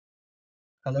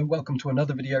Hello, welcome to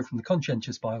another video from the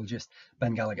conscientious biologist,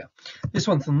 Ben Gallagher. This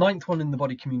one's the 9th one in the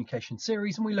body communication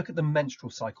series, and we look at the menstrual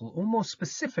cycle, or more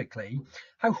specifically,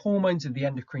 how hormones of the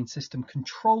endocrine system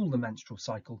control the menstrual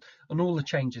cycle and all the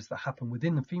changes that happen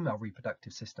within the female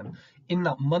reproductive system in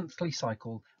that monthly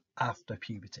cycle after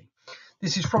puberty.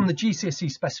 This is from the GCSE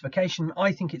specification.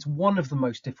 I think it's one of the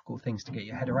most difficult things to get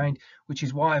your head around, which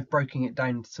is why I've broken it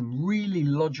down into some really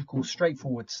logical,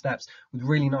 straightforward steps with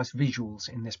really nice visuals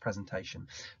in this presentation.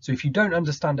 So if you don't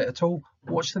understand it at all,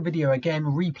 watch the video again,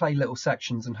 replay little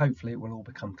sections, and hopefully it will all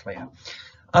become clear.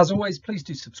 As always, please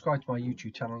do subscribe to my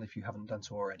YouTube channel if you haven't done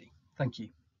so already. Thank you.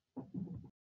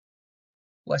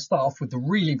 Let's start off with the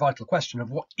really vital question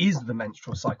of what is the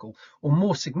menstrual cycle, or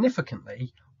more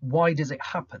significantly, why does it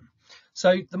happen?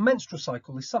 So the menstrual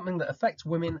cycle is something that affects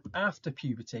women after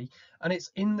puberty, and it's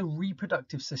in the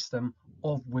reproductive system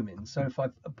of women. So if I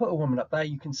put a woman up there,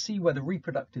 you can see where the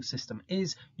reproductive system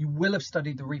is. You will have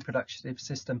studied the reproductive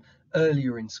system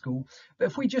earlier in school, but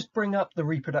if we just bring up the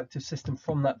reproductive system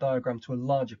from that diagram to a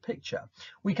larger picture,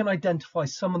 we can identify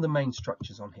some of the main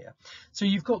structures on here. So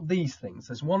you've got these things,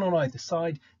 there's one on either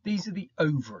side. These are the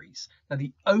ovaries. Now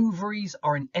the ovaries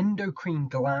are an endocrine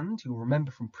gland. You'll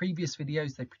remember from previous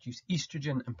videos they produce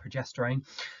estrogen and progesterone,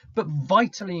 but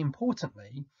vitally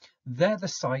importantly, they're the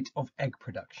site of egg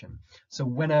production. So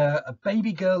when a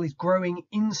baby girl is growing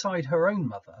inside her own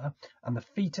mother and the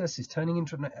fetus is turning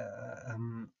into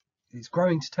is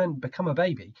growing to become a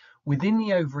baby, within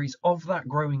the ovaries of that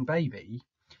growing baby,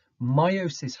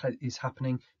 meiosis is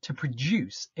happening to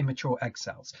produce immature egg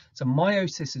cells. So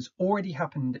meiosis has already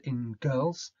happened in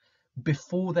girls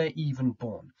before they're even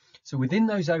born. So within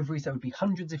those ovaries, there would be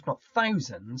hundreds, if not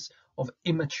thousands, of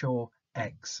immature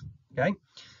eggs. Okay.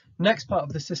 Next part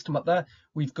of the system up there,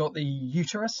 we've got the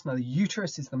uterus. Now the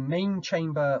uterus is the main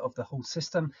chamber of the whole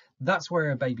system. That's where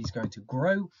a baby's going to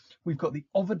grow. We've got the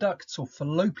oviducts, or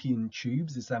fallopian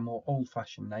tubes is their more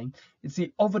old-fashioned name. It's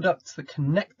the oviducts that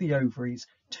connect the ovaries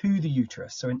to the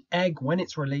uterus. So an egg, when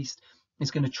it's released, is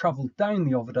going to travel down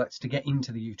the oviducts to get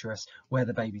into the uterus where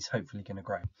the baby's hopefully going to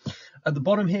grow. At the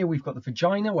bottom here, we've got the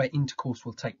vagina where intercourse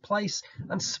will take place,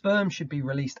 and sperm should be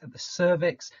released at the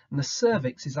cervix. And the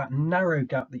cervix is that narrow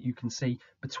gap that you can see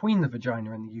between the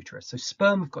vagina and the uterus. So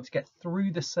sperm have got to get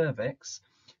through the cervix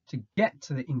to get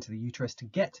into the uterus, to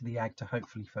get to the egg to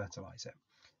hopefully fertilize it.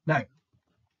 Now,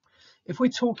 if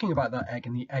we're talking about that egg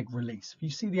and the egg release, if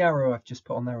you see the arrow I've just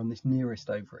put on there on this nearest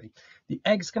ovary, the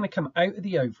egg's going to come out of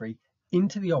the ovary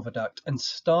into the oviduct and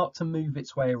start to move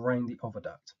its way around the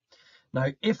oviduct. Now,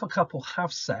 if a couple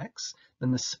have sex,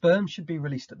 then the sperm should be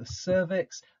released at the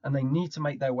cervix, and they need to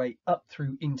make their way up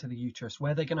through into the uterus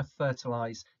where they're going to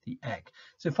fertilize the egg.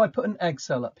 So if I put an egg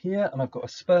cell up here and I've got a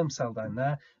sperm cell down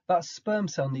there, that sperm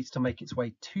cell needs to make its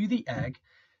way to the egg,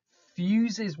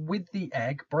 fuses with the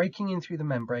egg, breaking in through the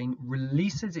membrane,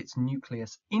 releases its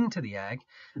nucleus into the egg,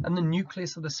 and the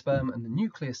nucleus of the sperm and the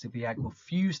nucleus of the egg will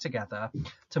fuse together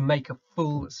to make a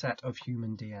full set of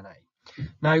human DNA.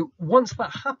 Now, once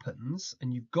that happens,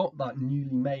 and you've got that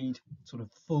newly made sort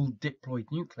of full diploid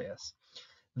nucleus,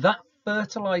 that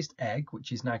fertilized egg,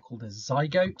 which is now called a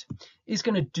zygote, is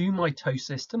going to do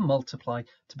mitosis to multiply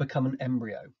to become an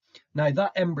embryo. Now,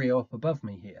 that embryo up above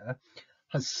me here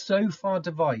has so far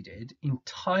divided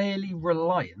entirely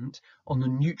reliant on the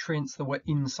nutrients that were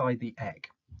inside the egg.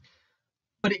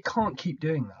 But it can't keep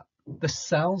doing that. The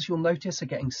cells, you'll notice, are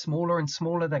getting smaller and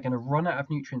smaller. They're going to run out of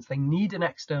nutrients. They need an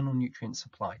external nutrient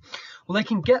supply. Well, they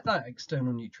can get that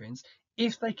external nutrients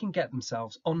if they can get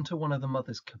themselves onto one of the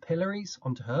mother's capillaries,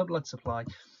 onto her blood supply,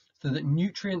 so that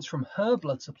nutrients from her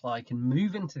blood supply can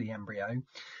move into the embryo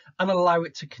and allow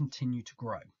it to continue to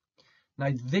grow.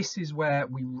 Now, this is where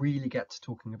we really get to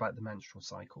talking about the menstrual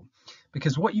cycle,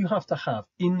 because what you have to have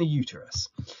in the uterus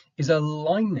is a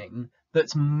lining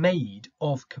that's made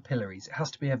of capillaries. It has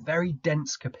to be a very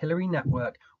dense capillary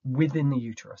network within the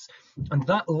uterus, and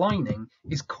that lining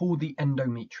is called the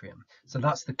endometrium. So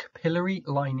that's the capillary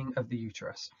lining of the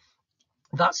uterus.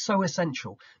 That's so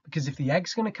essential, because if the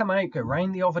egg's going to come out, go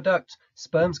around the oviduct,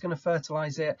 sperm's going to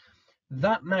fertilize it,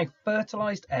 that now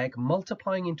fertilized egg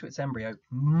multiplying into its embryo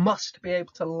must be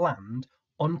able to land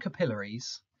on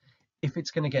capillaries if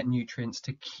it's going to get nutrients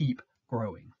to keep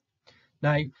growing.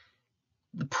 Now,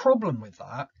 the problem with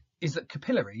that is that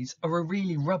capillaries are a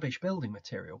really rubbish building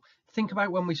material. Think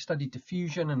about when we studied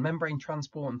diffusion and membrane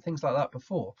transport and things like that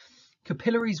before.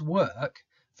 Capillaries work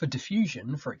for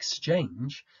diffusion, for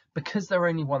exchange, because they're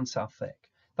only one cell thick.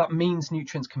 That means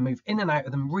nutrients can move in and out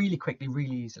of them really quickly,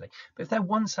 really easily. But if they're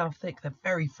one cell thick, they're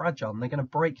very fragile and they're going to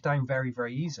break down very,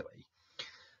 very easily.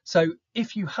 So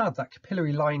if you had that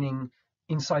capillary lining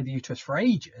inside the uterus for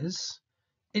ages,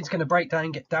 it's going to break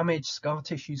down, get damaged, scar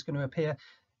tissue is going to appear.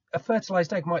 A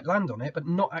fertilized egg might land on it, but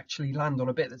not actually land on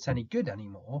a bit that's any good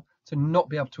anymore, to not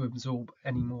be able to absorb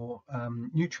any more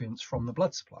nutrients from the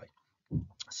blood supply.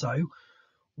 So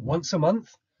once a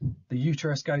month, the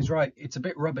uterus goes, right, it's a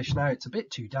bit rubbish now, it's a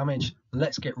bit too damaged,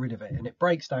 let's get rid of it. And it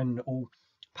breaks down and it all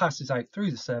passes out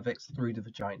through the cervix, through the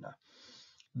vagina.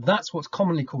 That's what's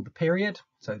commonly called the period.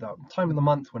 So that time of the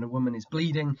month when a woman is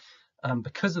bleeding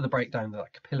because of the breakdown of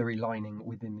that capillary lining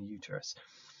within the uterus.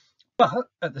 But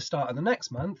at the start of the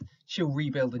next month, she'll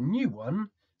rebuild a new one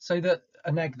so that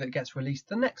an egg that gets released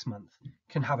the next month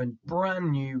can have a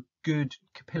brand new, good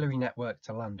capillary network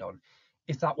to land on.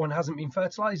 If that one hasn't been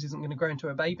fertilized, isn't going to grow into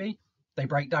a baby, they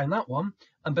break down that one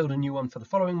and build a new one for the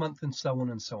following month, and so on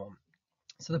and so on.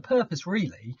 So the purpose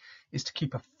really is to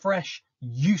keep a fresh,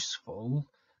 useful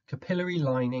capillary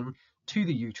lining to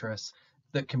the uterus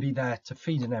that can be there to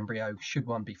feed an embryo should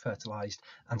one be fertilized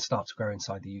and start to grow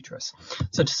inside the uterus.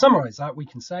 So to summarize that, we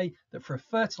can say that for a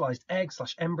fertilized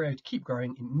egg/embryo to keep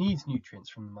growing, it needs nutrients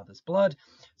from the mother's blood.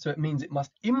 So it means it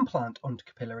must implant onto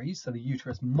capillaries, so the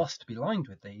uterus must be lined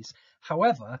with these.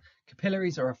 However,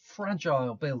 capillaries are a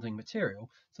fragile building material,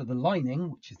 so the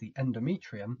lining, which is the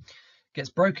endometrium, gets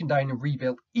broken down and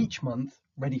rebuilt each month,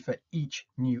 ready for each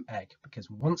new egg, because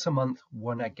once a month,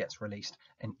 one egg gets released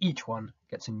and each one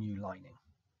gets a new lining.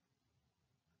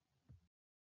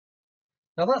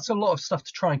 Now that's a lot of stuff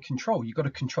to try and control. You've got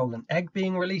to control an egg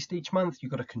being released each month.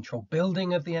 You've got to control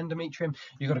building of the endometrium.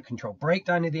 You've got to control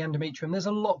breakdown of the endometrium. There's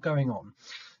a lot going on.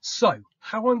 So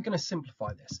how I'm going to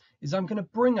simplify this is I'm going to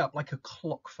bring up like a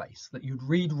clock face that you'd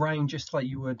read round just like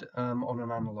you would on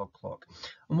an analog clock.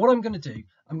 And what I'm going to do,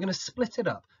 I'm going to split it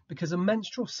up because a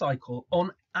menstrual cycle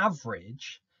on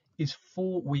average is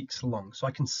 4 weeks long. So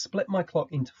I can split my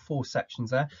clock into 4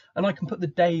 sections there, and I can put the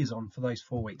days on for those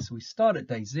 4 weeks. So we start at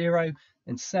day 0,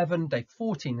 then 7, day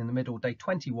 14 in the middle, day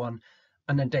 21,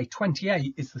 and then day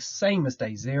 28 is the same as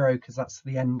day 0 because that's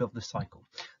the end of the cycle.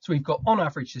 So we've got on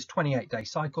average this 28-day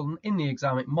cycle, and in the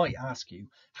exam it might ask you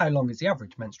how long is the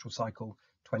average menstrual cycle?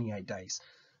 28 days.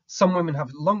 Some women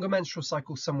have longer menstrual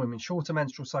cycles, some women shorter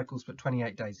menstrual cycles, but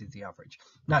 28 days is the average.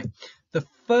 Now, the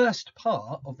first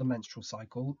part of the menstrual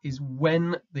cycle is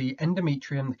when the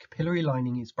endometrium, the capillary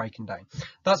lining, is breaking down.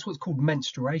 That's what's called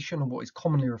menstruation, or what is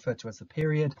commonly referred to as the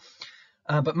period.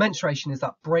 But menstruation is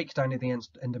that breakdown of the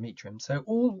endometrium. So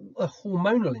all the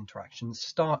hormonal interactions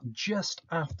start just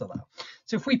after that.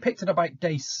 So if we picked it about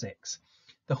day 6,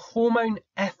 the hormone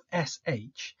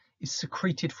FSH is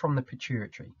secreted from the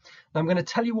pituitary. Now I'm going to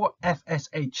tell you what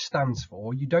FSH stands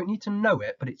for. You don't need to know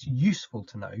it, but it's useful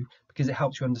to know because it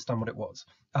helps you understand what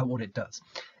it does.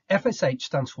 FSH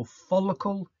stands for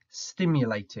follicle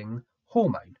stimulating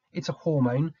hormone. It's a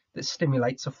hormone that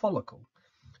stimulates a follicle.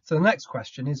 So the next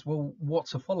question is, well,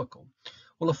 what's a follicle?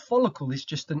 Well, a follicle is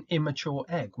just an immature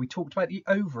egg. We talked about the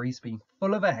ovaries being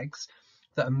full of eggs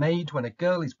that are made when a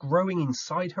girl is growing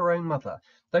inside her own mother.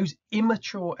 Those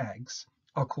immature eggs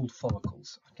are called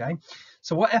follicles. Okay,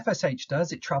 so what FSH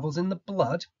does, it travels in the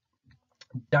blood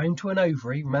down to an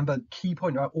ovary. Remember, key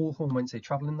point about all hormones, they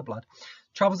travel in the blood.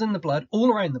 Travels in the blood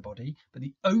all around the body, but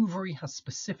the ovary has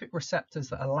specific receptors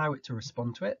that allow it to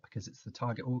respond to it because it's the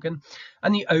target organ,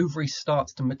 and the ovary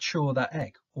starts to mature that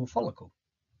egg or follicle.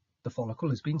 The follicle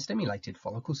has been stimulated,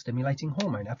 follicle stimulating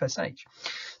hormone, FSH.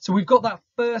 So we've got that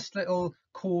first little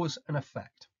cause and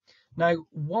effect. Now,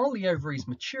 while the ovary is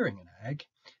maturing an egg,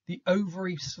 the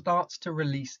ovary starts to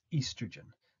release estrogen.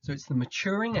 So it's the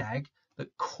maturing egg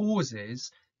that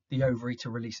causes the ovary to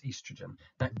release estrogen.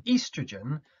 Now,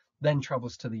 estrogen then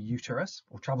travels to the uterus,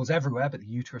 or travels everywhere, but the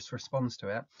uterus responds to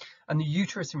it. And the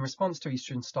uterus, in response to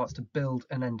estrogen, starts to build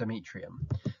an endometrium.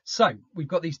 So we've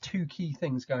got these 2 key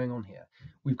things going on here.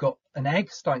 We've got an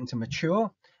egg starting to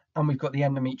mature, and we've got the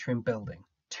endometrium building.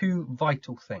 2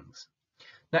 vital things.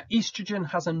 Now, estrogen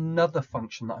has another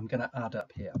function that I'm going to add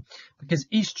up here, because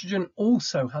estrogen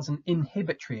also has an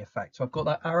inhibitory effect. So I've got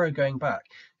that arrow going back,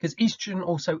 because estrogen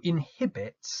also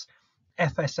inhibits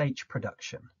FSH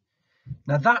production.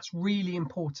 Now, that's really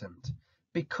important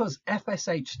because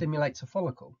FSH stimulates a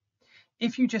follicle.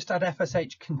 If you just had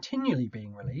FSH continually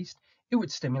being released, it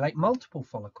would stimulate multiple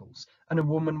follicles, and a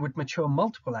woman would mature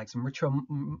multiple eggs and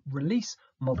release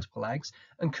multiple eggs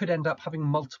and could end up having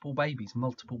multiple babies,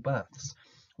 multiple births.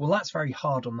 Well, that's very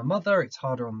hard on the mother. It's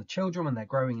harder on the children when they're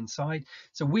growing inside.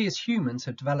 So we as humans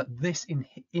have developed this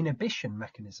inhibition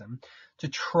mechanism to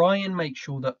try and make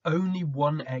sure that only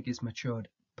one egg is matured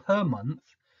per month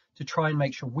to try and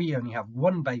make sure we only have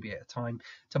one baby at a time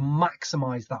to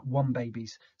maximize that one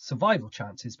baby's survival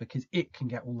chances, because it can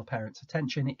get all the parents'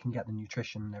 attention, it can get the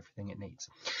nutrition and everything it needs.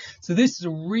 So this is a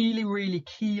really, really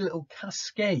key little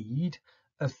cascade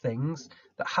of things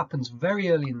that happens very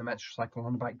early in the menstrual cycle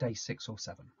on about day 6 or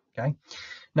 7. Okay,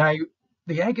 now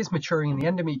the egg is maturing and the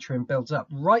endometrium builds up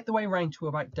right the way around to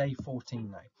about day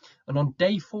 14 now. And on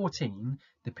day 14,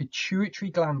 the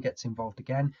pituitary gland gets involved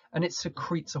again and it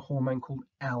secretes a hormone called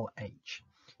LH.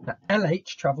 Now,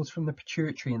 LH travels from the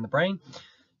pituitary in the brain,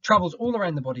 travels all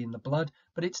around the body in the blood,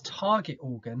 but its target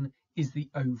organ is the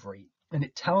ovary. And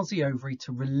it tells the ovary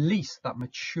to release that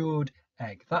matured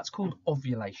egg. That's called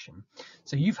ovulation.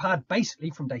 So you've had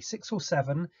basically from day 6 or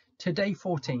 7 to day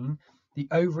 14, the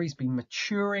ovary's been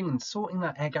maturing and sorting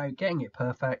that egg out, getting it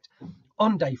perfect.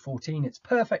 On day 14, it's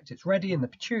perfect, it's ready, and the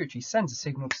pituitary sends a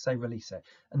signal to say release it.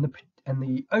 And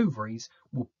the ovaries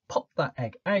will pop that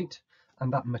egg out,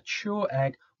 and that mature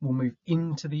egg will move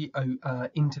into the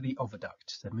oviduct,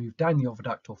 so move down the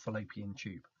oviduct or fallopian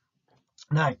tube.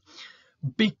 Now,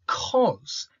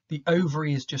 because the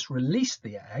ovary has just released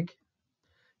the egg,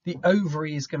 the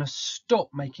ovary is going to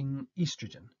stop making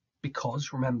estrogen.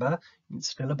 Because, remember, it's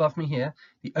still above me here,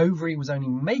 the ovary was only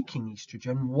making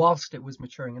estrogen whilst it was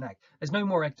maturing an egg. There's no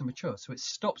more egg to mature, so it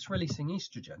stops releasing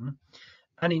estrogen,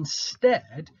 and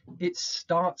instead it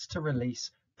starts to release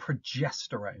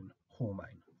progesterone hormone.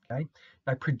 Okay?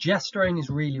 Now, progesterone is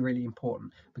really, really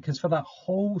important, because for that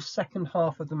whole second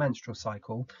half of the menstrual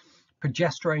cycle,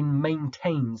 progesterone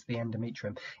maintains the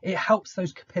endometrium. It helps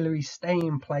those capillaries stay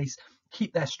in place,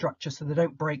 keep their structure so they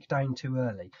don't break down too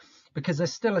early. Because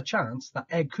there's still a chance that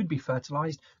egg could be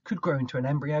fertilized, could grow into an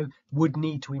embryo, would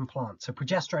need to implant. So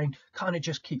progesterone kind of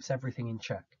just keeps everything in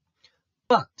check.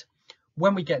 But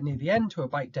when we get near the end to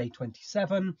about day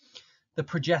 27, the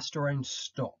progesterone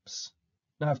stops.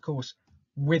 Now, of course,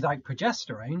 without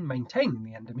progesterone maintaining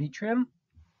the endometrium,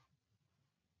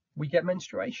 we get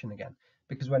menstruation again.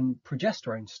 Because when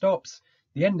progesterone stops,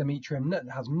 the endometrium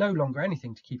has no longer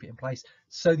anything to keep it in place,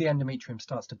 so the endometrium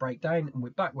starts to break down, and we're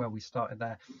back where we started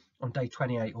there on day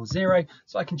 28 or 0.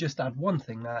 So I can just add one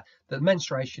thing there, that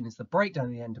menstruation is the breakdown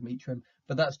of the endometrium,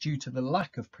 but that's due to the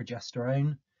lack of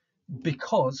progesterone,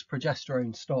 because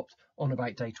progesterone stopped on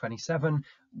about day 27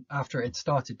 after it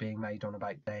started being made on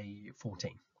about day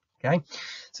 14. Okay,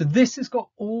 so this has got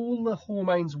all the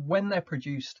hormones when they're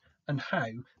produced and how,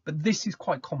 but this is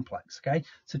quite complex. Okay,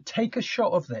 so take a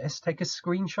shot of this, take a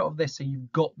screenshot of this so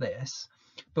you've got this,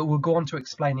 but we'll go on to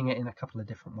explaining it in a couple of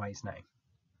different ways now.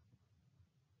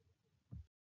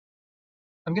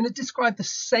 I'm going to describe the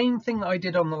same thing that I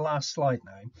did on the last slide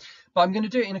now, but I'm going to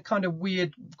do it in a kind of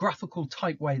weird graphical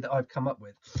type way that I've come up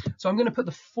with. So I'm going to put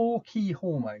the 4 key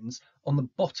hormones on the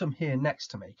bottom here next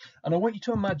to me. And I want you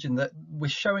to imagine that we're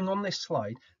showing on this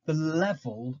slide the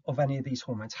level of any of these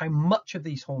hormones, how much of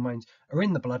these hormones are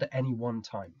in the blood at any one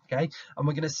time. Okay, and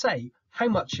we're going to say how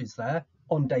much is there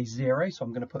on day 0. So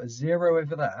I'm going to put a 0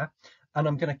 over there, and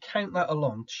I'm going to count that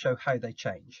along to show how they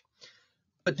change.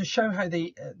 But to show how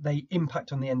they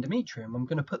impact on the endometrium, I'm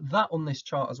going to put that on this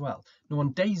chart as well. Now,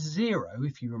 on day 0,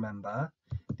 if you remember,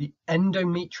 the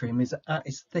endometrium is at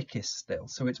its thickest still.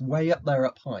 So it's way up there,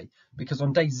 up high, because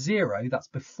on day 0, that's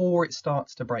before it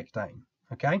starts to break down.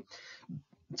 Okay,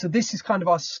 so this is kind of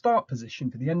our start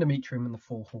position for the endometrium and the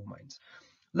 4 hormones.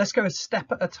 Let's go a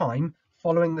step at a time,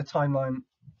 following the timeline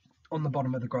on the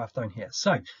bottom of the graph down here.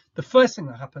 So the first thing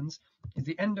that happens is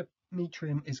the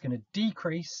endometrium is going to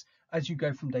decrease as you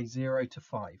go from day 0 to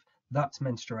 5. That's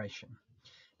menstruation.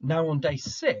 Now on day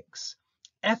 6,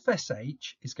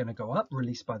 FSH is going to go up,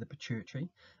 released by the pituitary.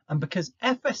 And because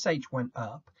FSH went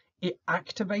up, it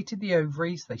activated the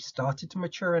ovaries. They started to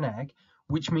mature an egg,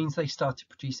 which means they start to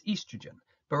produce estrogen.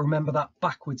 But remember that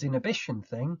backwards inhibition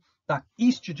thing, that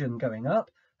estrogen going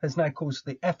up has now caused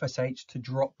the FSH to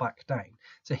drop back down.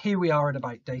 So here we are at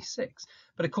about day 6.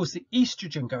 But of course, the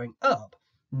estrogen going up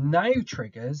now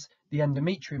triggers the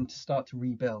endometrium to start to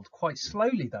rebuild, quite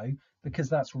slowly though, because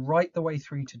that's right the way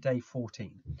through to day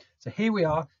 14. So here we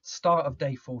are, start of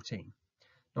day 14.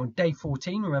 Now on day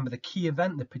 14, remember the key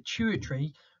event, the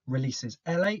pituitary releases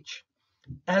LH.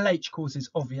 LH causes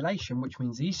ovulation, which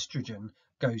means estrogen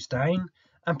goes down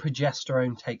and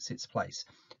progesterone takes its place.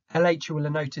 LH, you will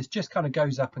have noticed, just kind of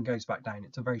goes up and goes back down.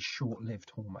 It's a very short-lived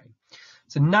hormone.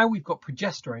 So now we've got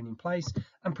progesterone in place,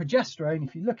 and progesterone,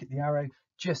 if you look at the arrow,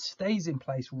 just stays in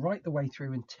place right the way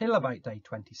through until about day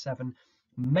 27,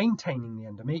 maintaining the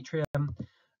endometrium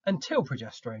until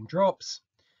progesterone drops,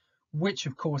 which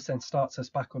of course then starts us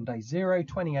back on day 0,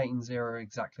 28 and 0 are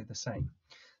exactly the same.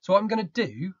 So what I'm going to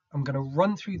do, I'm going to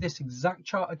run through this exact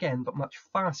chart again, but much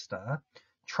faster,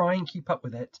 try and keep up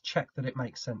with it to check that it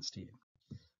makes sense to you.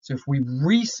 So if we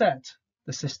reset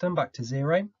the system back to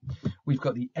 0, we've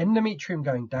got the endometrium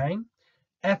going down,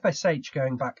 FSH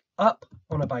going back up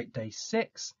on about day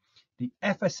 6. The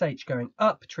FSH going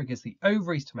up triggers the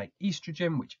ovaries to make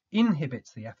estrogen, which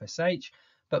inhibits the FSH,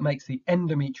 but makes the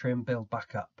endometrium build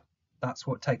back up. That's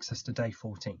what takes us to day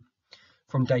 14.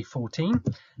 From day 14,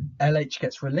 LH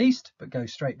gets released, but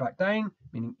goes straight back down,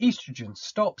 meaning estrogen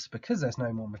stops because there's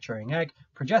no more maturing egg.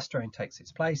 Progesterone takes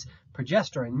its place.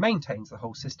 Progesterone maintains the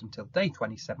whole system till day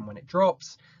 27 when it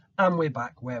drops. And we're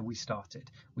back where we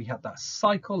started. We had that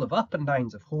cycle of up and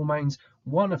downs of hormones,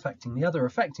 one affecting the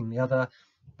other,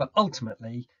 but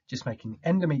ultimately just making the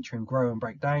endometrium grow and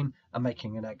break down and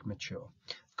making an egg mature.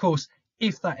 Of course,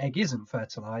 if that egg isn't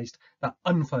fertilized, that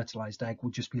unfertilized egg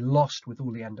will just be lost with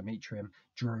all the endometrium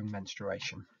during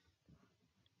menstruation.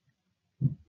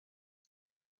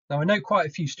 Now, I know quite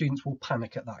a few students will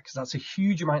panic at that because that's a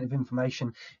huge amount of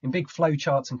information in big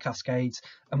flowcharts and cascades.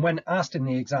 And when asked in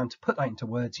the exam to put that into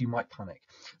words, you might panic.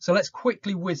 So let's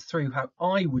quickly whiz through how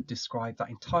I would describe that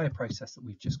entire process that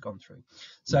we've just gone through.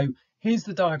 So here's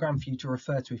the diagram for you to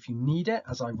refer to if you need it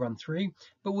as I run through.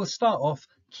 But we'll start off,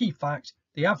 key fact,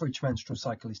 the average menstrual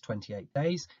cycle is 28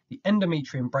 days. The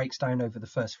endometrium breaks down over the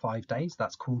first 5 days.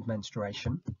 That's called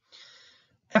menstruation.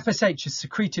 FSH is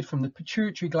secreted from the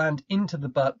pituitary gland into the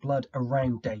blood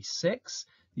around day 6.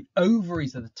 The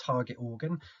ovaries are the target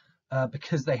organ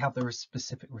because they have the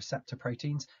specific receptor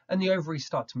proteins, and the ovaries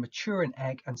start to mature an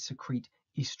egg and secrete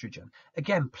estrogen.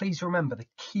 Again, please remember the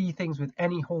key things with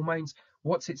any hormones: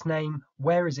 what's its name,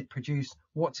 where is it produced,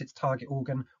 what's its target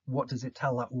organ, what does it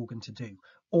tell that organ to do.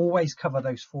 Always cover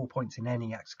those 4 points in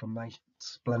any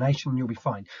explanation and you'll be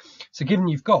fine. So given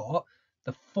you've got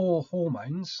the 4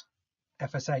 hormones,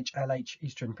 FSH, LH,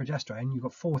 estrogen, progesterone, you've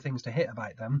got 4 things to hit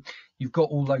about them. You've got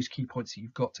all those key points that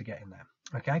you've got to get in there.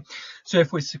 Okay, so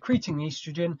if we're secreting the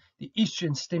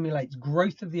estrogen stimulates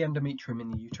growth of the endometrium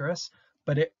in the uterus,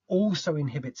 but it also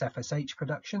inhibits FSH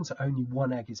production, so only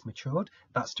one egg is matured.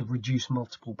 That's to reduce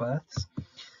multiple births.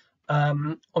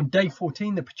 On day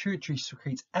 14, the pituitary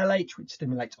secretes LH, which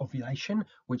stimulates ovulation,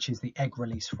 which is the egg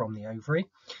release from the ovary.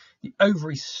 The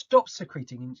ovary stops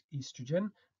secreting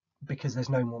estrogen because there's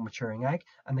no more maturing egg,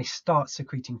 and they start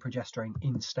secreting progesterone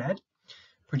instead.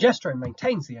 Progesterone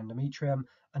maintains the endometrium,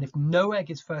 and if no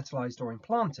egg is fertilized or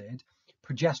implanted,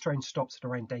 progesterone stops at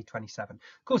around day 27.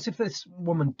 Of course, if this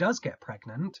woman does get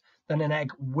pregnant, then an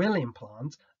egg will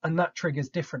implant, and that triggers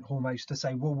different hormones to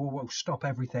say, whoa, stop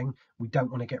everything. We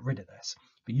don't want to get rid of this.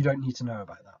 But you don't need to know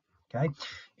about that. Okay?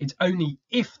 It's only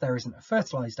if there isn't a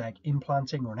fertilized egg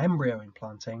implanting or an embryo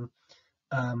implanting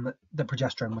the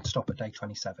progesterone would stop at day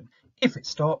 27. If it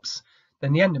stops,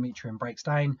 then the endometrium breaks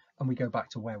down and we go back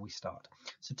to where we start.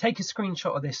 So take a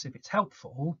screenshot of this if it's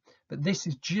helpful, but this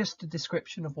is just a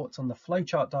description of what's on the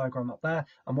flowchart diagram up there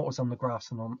and what was on the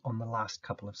graphs and on the last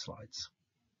couple of slides.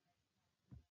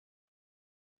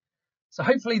 So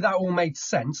hopefully that all made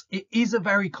sense. It is a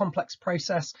very complex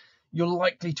process. You're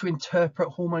likely to interpret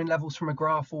hormone levels from a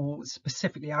graph or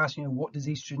specifically ask, what does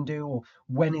estrogen do, or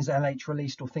when is LH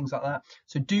released, or things like that.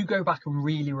 So do go back and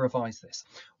really revise this.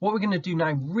 What we're going to do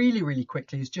now really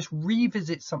quickly is just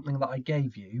revisit something that I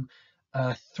gave you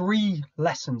 3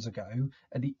 lessons ago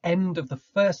at the end of the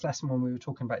first lesson when we were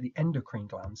talking about the endocrine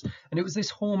glands, and it was this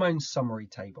hormone summary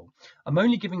table. I'm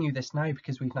only giving you this now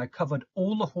because we've now covered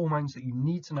all the hormones that you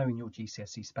need to know in your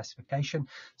GCSE specification,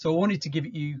 so I wanted to give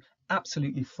it you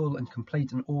absolutely full and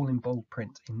complete and all in bold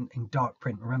print, in dark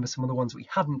print. Remember, some of the ones we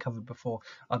hadn't covered before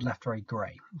I'd left very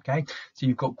grey. Okay, so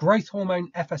you've got growth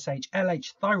hormone, FSH,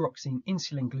 LH, thyroxine,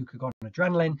 insulin, glucagon,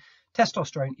 adrenaline,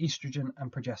 testosterone, estrogen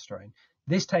and progesterone.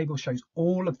 This table shows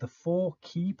all of the 4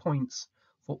 key points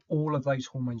for all of those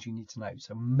hormones you need to know.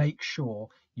 So make sure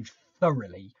you've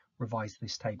thoroughly revised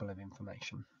this table of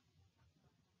information.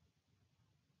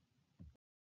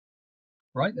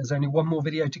 Right, there's only one more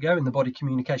video to go in the body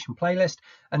communication playlist,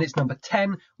 and it's number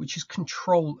 10, which is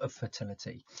control of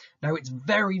fertility. Now, it's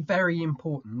very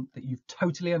important that you've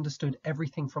totally understood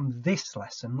everything from this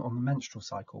lesson on the menstrual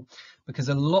cycle, because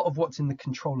a lot of what's in the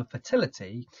control of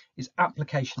fertility is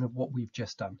application of what we've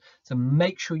just done. So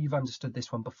make sure you've understood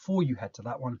this one before you head to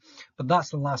that one, but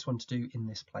that's the last one to do in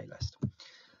this playlist.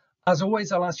 As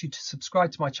always, I'll ask you to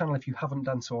subscribe to my channel if you haven't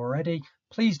done so already.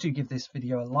 Please do give this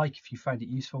video a like if you found it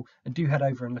useful, and do head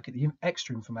over and look at the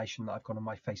extra information that I've got on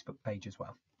my Facebook page as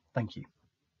well. Thank you.